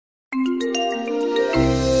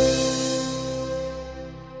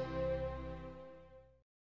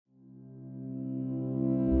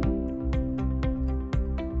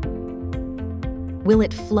Will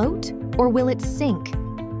it float or will it sink?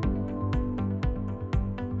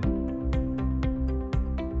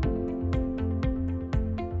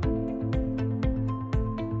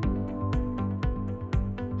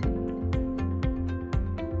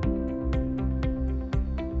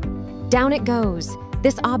 Down it goes.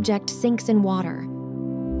 This object sinks in water.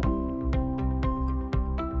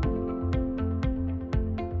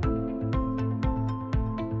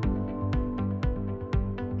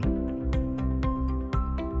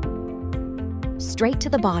 Straight to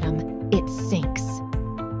the bottom, it sinks.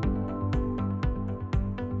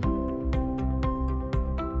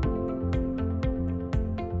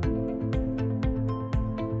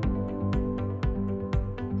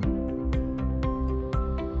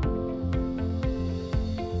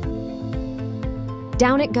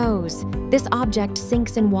 Down it goes. This object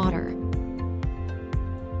sinks in water.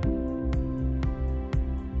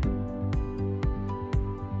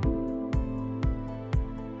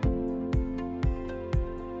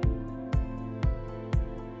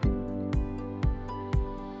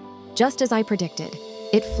 Just as I predicted,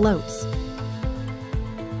 it floats.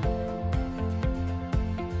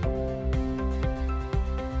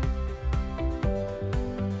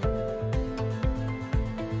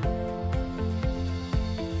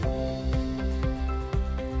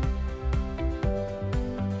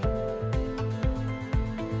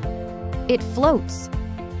 It floats.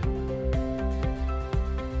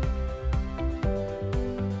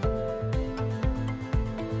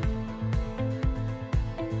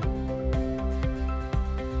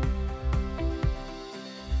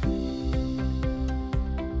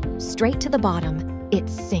 Straight to the bottom, it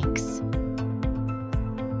sinks.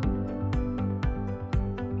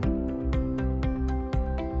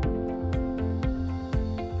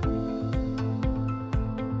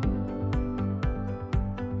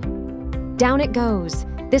 Down it goes.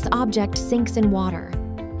 This object sinks in water.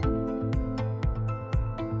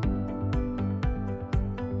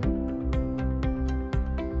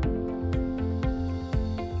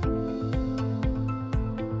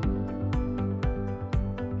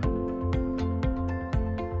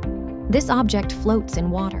 This object floats in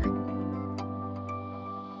water.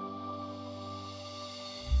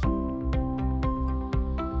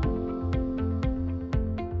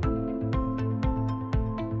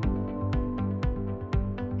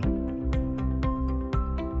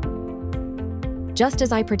 Just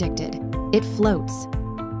as I predicted, it floats.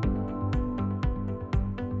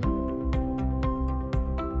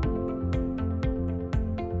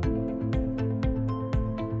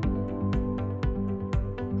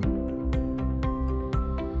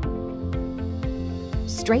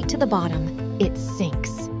 Straight to the bottom, it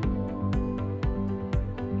sinks.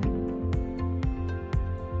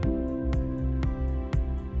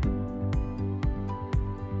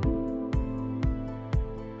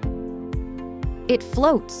 It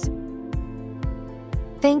floats.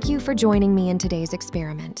 Thank you for joining me in today's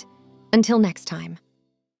experiment. Until next time.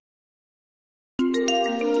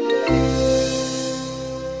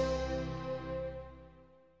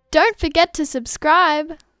 Don't forget to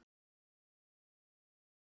subscribe.